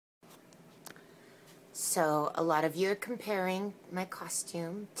So a lot of you are comparing my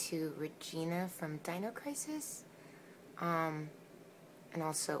costume to Regina from Dinocrisis, and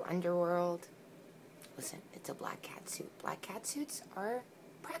also Underworld. Listen, it's a black cat suit. Black cat suits are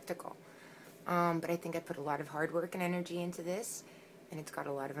practical, but I think I put a lot of hard work and energy into this, and it's got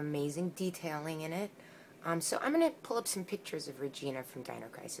a lot of amazing detailing in it. So I'm going to pull up some pictures of Regina from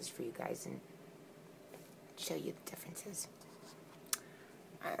Dinocrisis for you guys and show you the differences.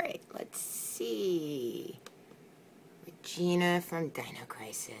 Alright, let's see. Regina from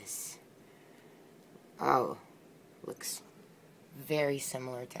Dinocrisis. Oh, looks very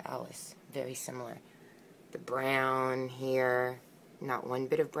similar to Alice. Very similar. The brown here, not one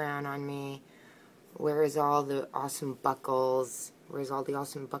bit of brown on me. Where is all the awesome buckles? Where's all the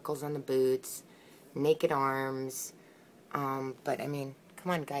awesome buckles on the boots? Naked arms. But I mean,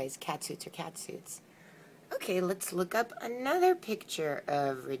 come on guys, cat suits are cat suits. Okay, let's look up another picture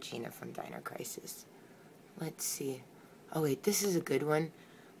of Regina from Dinocrisis. Let's see. Oh wait, this is a good one.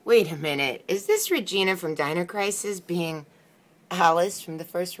 Wait a minute, is this Regina from Dinocrisis being Alice from the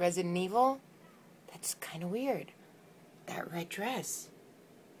first Resident Evil? That's kind of weird. That red dress.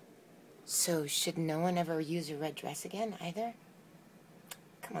 So, should no one ever use a red dress again, either?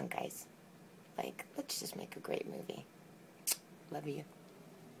 Come on, guys. Like, let's just make a great movie. Love you.